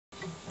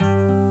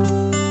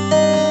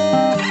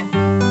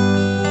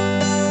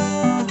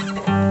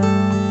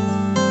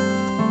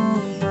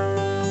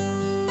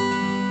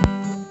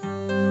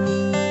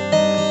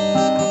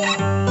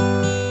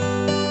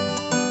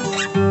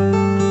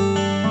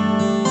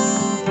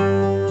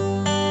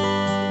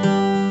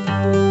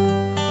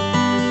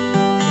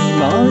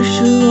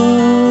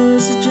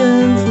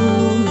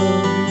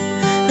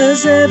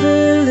as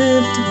ever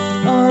lived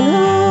on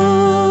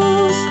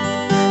earth.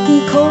 He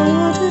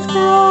courted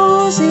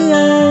Rosie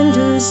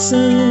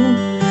Anderson,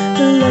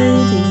 the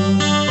lady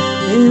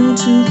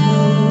into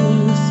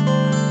birth.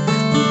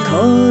 He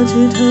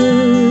courted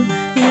her,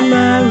 he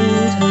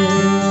married her,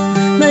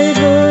 made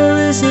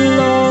her his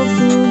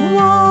lawful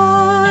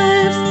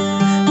wife.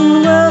 And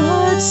well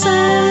I'd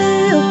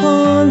say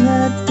upon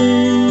that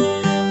day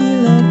he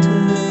loved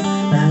her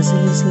as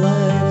his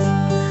life.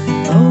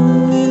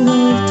 Oh, he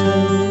loved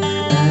her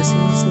as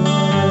his life.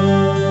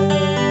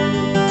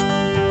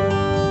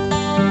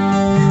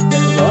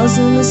 There was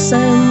an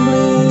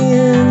assembly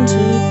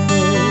into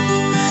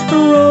Perth,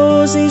 and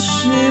Rosie,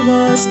 she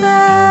was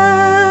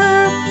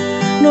there.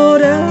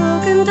 Lord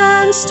Elgin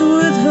danced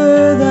with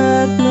her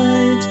that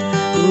night,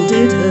 and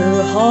did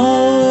her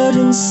heart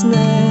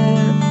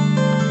ensnare.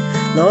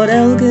 Lord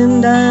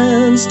Elgin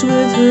danced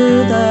with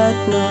her that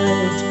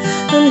night,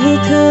 and he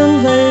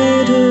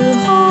conveyed her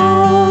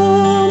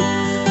home.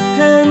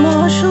 Herr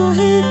Marshal,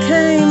 he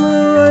came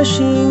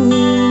rushing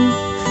in,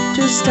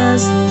 just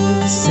as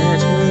he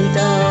set her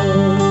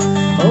down.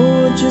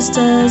 Oh, just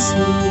as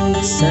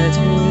he set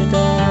her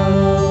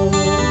down.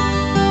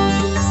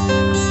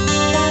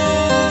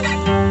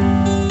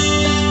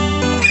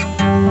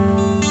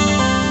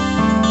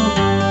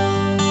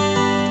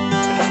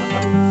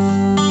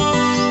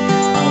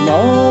 I'm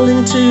all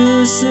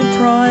into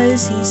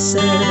surprise, he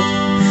said.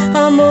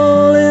 I'm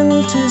all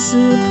into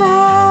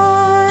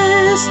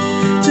surprise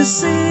to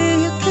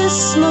see you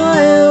kiss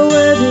my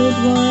wedded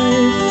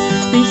wife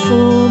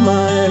before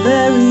my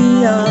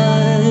very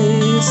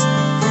eyes.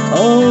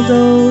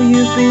 Although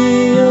you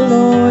be a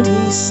lord,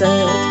 he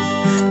said,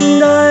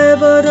 and I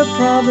but a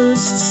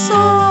provost's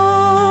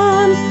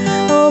son,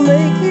 I'll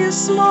make you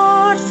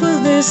smart for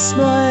this,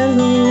 my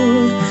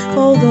lord,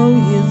 although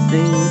you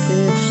think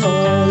it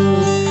fun.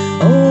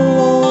 Oh,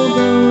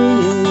 although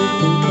you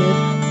think it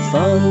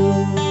fun.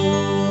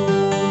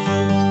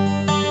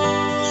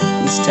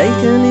 He's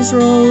taken his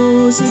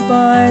Rosie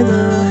by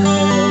the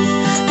hand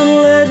and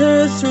led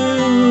her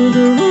through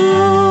the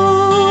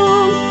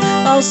room.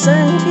 I'll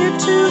send you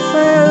to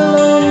fair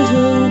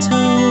London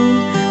town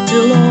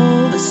till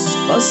all this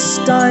fuss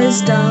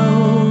dies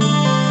down.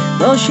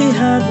 Though she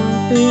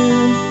hadn't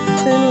been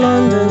in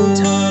London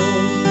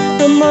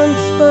town a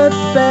month but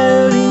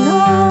barely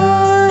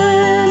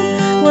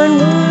 9, when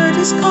word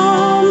is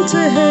come to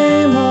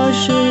Hey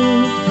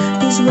Marshal,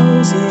 his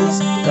Rosie's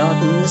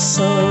gotten a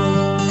son.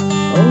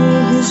 Oh,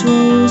 his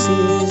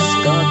Rosie's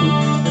gotten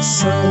a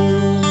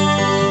son.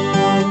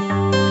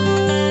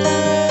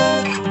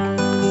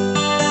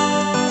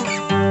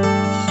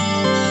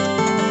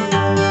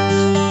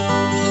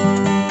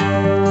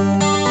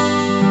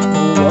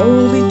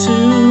 Woe be to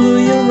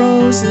your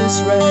roses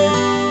red,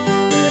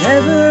 that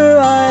ever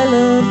I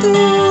loved you,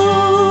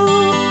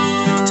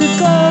 to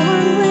go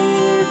and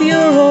leave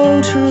your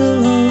own true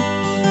love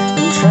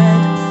and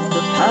tread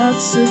the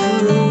paths of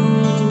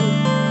ruin.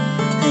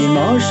 Hey,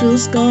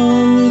 Marshall's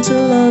gone to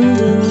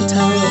London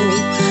town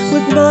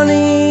with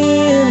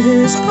money in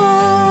his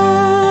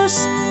purse.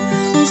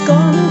 He's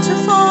gone to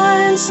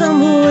find some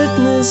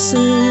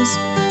witnesses,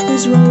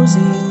 his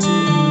Rosie to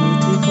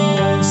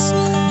divorce.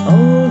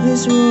 Oh,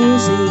 his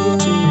Rosie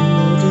to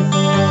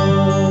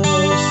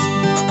divorce.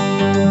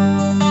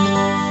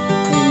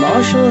 Hey,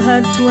 Marshall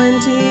had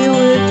 20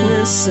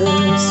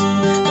 witnesses,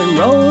 and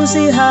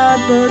Rosie had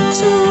but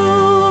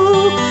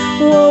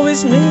 2. Woe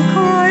is me,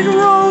 cried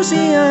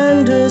Rosie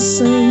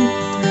Anderson,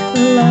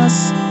 alas,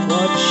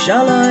 what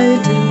shall I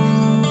do?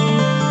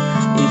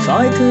 If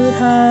I could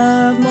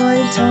have my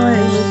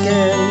time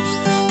again,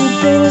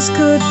 things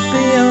could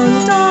be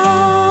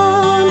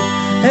undone.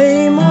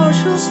 Hey,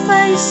 Marshall's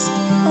face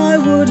I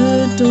would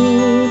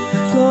adore,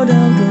 Lord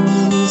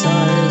Elgin's I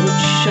would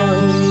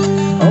shun.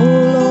 Oh,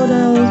 Lord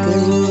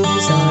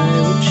Elgin's I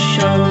would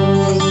shun.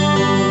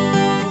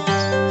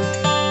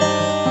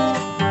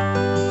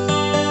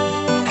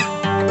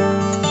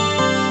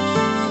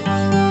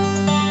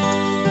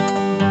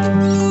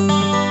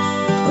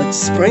 But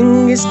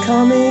spring is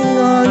coming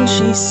on,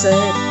 she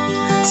said,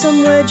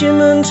 some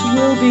regiment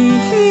will be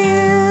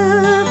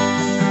here.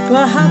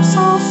 Perhaps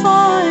I'll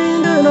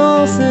find an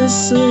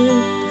officer,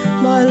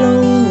 my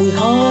lonely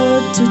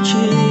heart to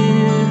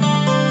cheer.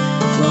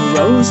 Well,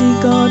 Rosie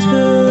got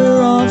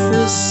her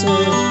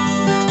officer,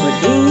 but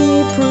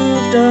he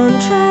proved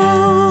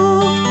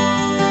untrue,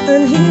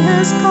 and he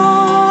has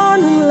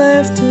gone and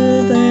left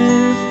her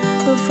there,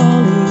 her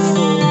folly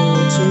for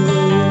to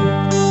rue.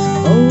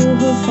 Oh,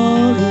 her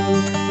folly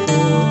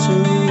for to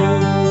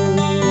rue.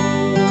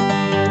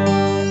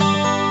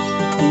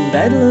 In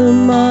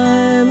Bedlam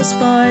I must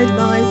bide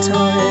my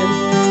time,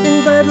 in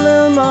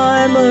Bedlam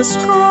I must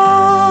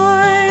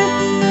cry,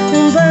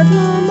 in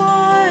Bedlam I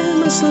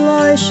must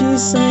lie, she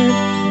said,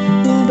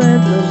 in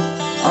Bedlam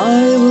I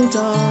will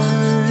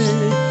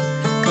die.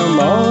 Come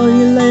all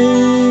you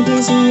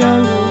ladies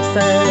young and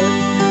fair,